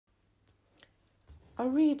A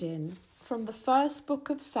reading from the first book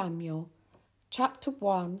of Samuel, chapter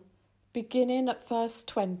 1, beginning at verse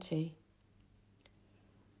 20.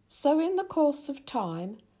 So in the course of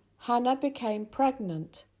time, Hannah became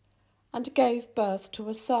pregnant and gave birth to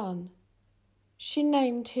a son. She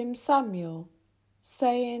named him Samuel,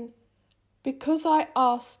 saying, "Because I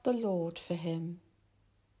asked the Lord for him."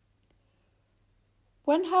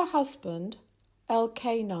 When her husband,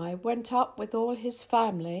 Elkanah, went up with all his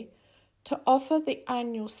family to offer the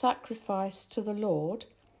annual sacrifice to the Lord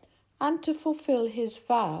and to fulfill his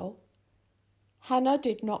vow, Hannah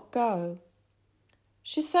did not go.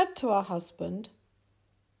 She said to her husband,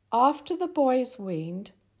 "After the boy is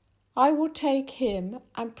weaned, I will take him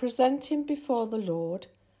and present him before the Lord,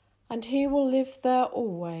 and he will live there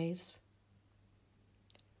always."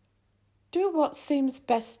 "Do what seems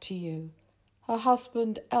best to you," her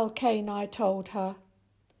husband Elkanah told her.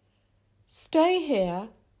 "Stay here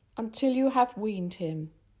until you have weaned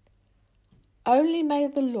him. Only may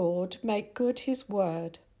the Lord make good his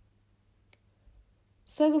word."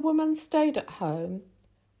 So the woman stayed at home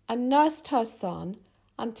and nursed her son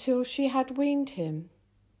until she had weaned him.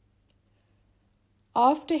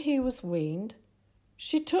 After he was weaned,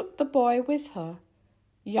 she took the boy with her,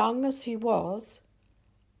 young as he was,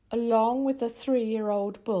 along with a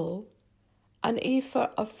 3-year-old bull, an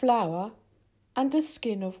ephah of flour, and a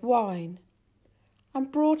skin of wine, and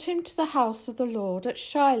brought him to the house of the Lord at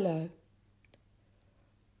Shiloh.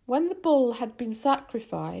 When the bull had been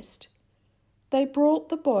sacrificed, they brought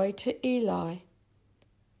the boy to Eli,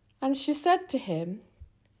 and she said to him,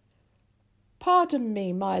 "Pardon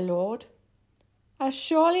me, my lord. As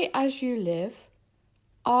surely as you live,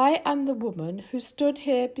 I am the woman who stood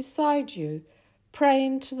here beside you,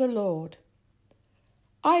 praying to the Lord.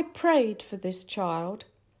 I prayed for this child,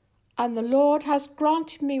 and the Lord has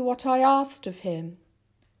granted me what I asked of him.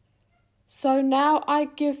 So now I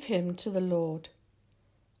give him to the Lord.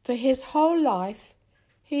 For his whole life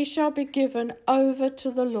he shall be given over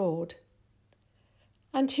to the Lord."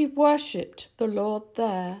 And he worshipped the Lord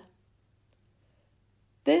there.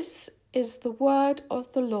 This is the word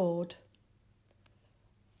of the Lord.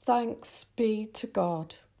 Thanks be to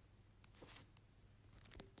God.